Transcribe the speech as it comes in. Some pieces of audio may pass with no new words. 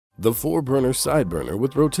The 4-burner side burner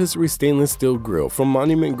with rotisserie stainless steel grill from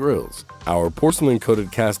Monument Grills. Our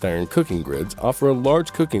porcelain-coated cast iron cooking grids offer a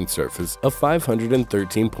large cooking surface of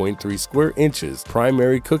 513.3 square inches,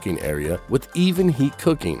 primary cooking area with even heat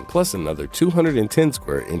cooking, plus another 210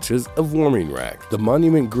 square inches of warming rack. The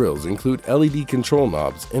Monument Grills include LED control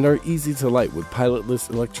knobs and are easy to light with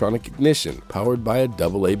pilotless electronic ignition, powered by a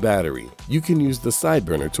AA battery. You can use the side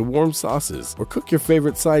burner to warm sauces or cook your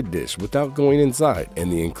favorite side dish without going inside,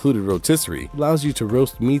 and the included rotisserie allows you to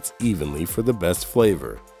roast meats evenly for the best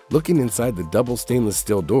flavor. Looking inside the double stainless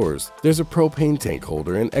steel doors, there's a propane tank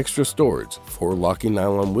holder and extra storage. 4 locking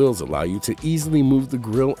nylon wheels allow you to easily move the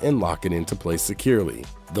grill and lock it into place securely.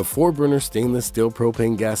 The 4-burner stainless steel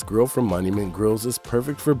propane gas grill from Monument Grills is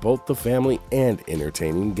perfect for both the family and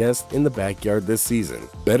entertaining guests in the backyard this season.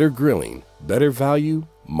 Better grilling, better value,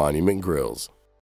 Monument Grills.